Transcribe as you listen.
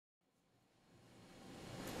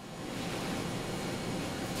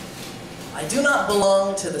I do not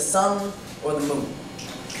belong to the sun or the moon.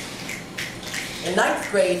 In 9th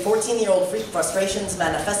grade, 14-year-old freak frustrations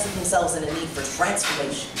manifested themselves in a need for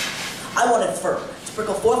transformation. I wanted fur to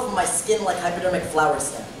prickle forth from my skin like hypodermic flower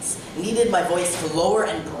stems. Needed my voice to lower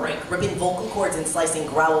and break, ripping vocal cords and slicing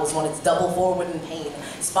growls when it's double forward in pain,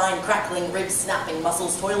 spine crackling, ribs snapping,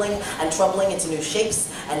 muscles toiling and troubling into new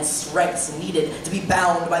shapes and strengths needed to be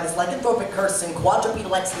bound by this lycanthropic curse in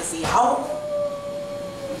quadrupedal ecstasy, howling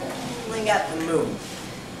at the moon,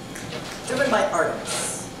 driven by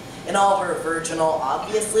Artemis. In all her virginal,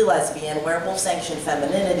 obviously lesbian, werewolf-sanctioned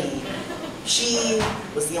femininity, she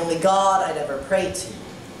was the only god I'd ever prayed to.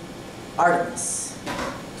 Artemis,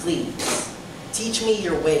 please, teach me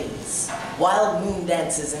your ways. Wild moon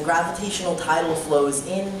dances and gravitational tidal flows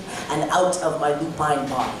in and out of my lupine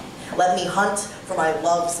body. Let me hunt for my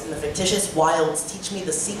loves in the fictitious wilds. Teach me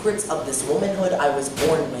the secrets of this womanhood I was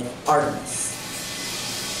born with, Artemis.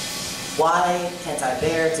 Why can't I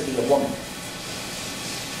bear to be a woman?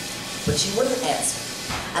 But she wouldn't answer.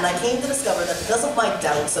 And I came to discover that because of my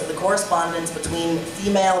doubts of the correspondence between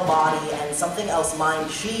female body and something else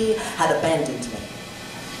mind, she had abandoned me.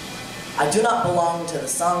 I do not belong to the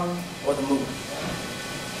sun or the moon.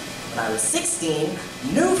 When I was 16,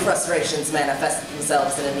 new frustrations manifested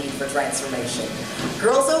themselves in a need for transformation.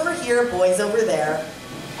 Girls over here, boys over there.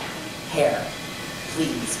 Hair,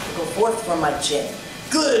 please, go forth from my chin.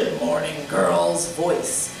 Good morning, girls.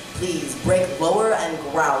 Voice, please break lower and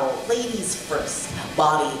growl. Ladies first.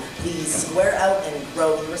 Body, please square out and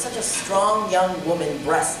grow. You are such a strong young woman.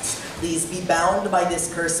 Breasts, please be bound by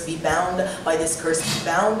this curse. Be bound by this curse. Be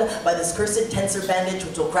bound by this cursed tensor bandage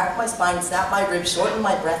which will crack my spine, snap my ribs, shorten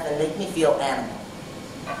my breath, and make me feel animal.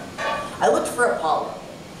 I looked for Apollo,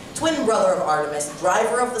 twin brother of Artemis,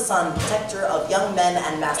 driver of the sun, protector of young men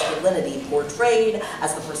and masculinity, portrayed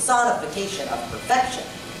as the personification of perfection.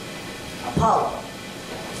 Apollo,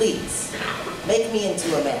 please, make me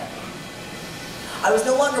into a man. I was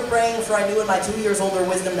no longer praying, for I knew in my 2 years older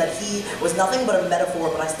wisdom that he was nothing but a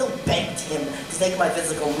metaphor, but I still begged him to take my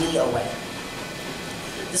physical me away.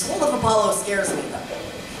 This world of Apollo scares me, though.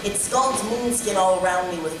 It scalds moonskin all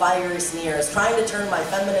around me with fiery sneers, trying to turn my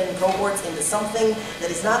feminine cohorts into something that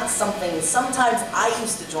is not something sometimes I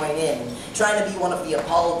used to join in, trying to be one of the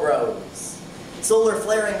Apollo bros. Solar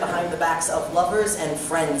flaring behind the backs of lovers and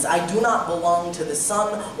friends. I do not belong to the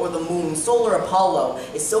sun or the moon. Solar Apollo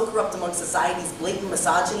is so corrupt among society's blatant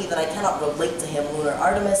misogyny that I cannot relate to him. Lunar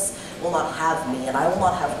Artemis will not have me, and I will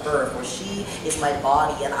not have her, for she is my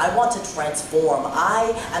body, and I want to transform.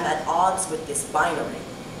 I am at odds with this binary.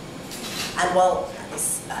 And well,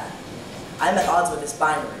 I'm at odds with this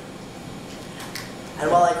binary. And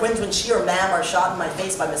while I cringe when she or ma'am are shot in my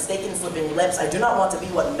face by mistaken slipping lips, I do not want to be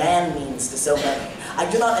what man means to so many. I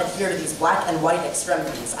do not adhere to these black and white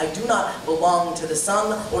extremities. I do not belong to the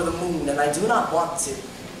sun or the moon, and I do not want to.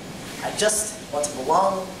 I just want to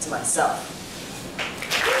belong to myself.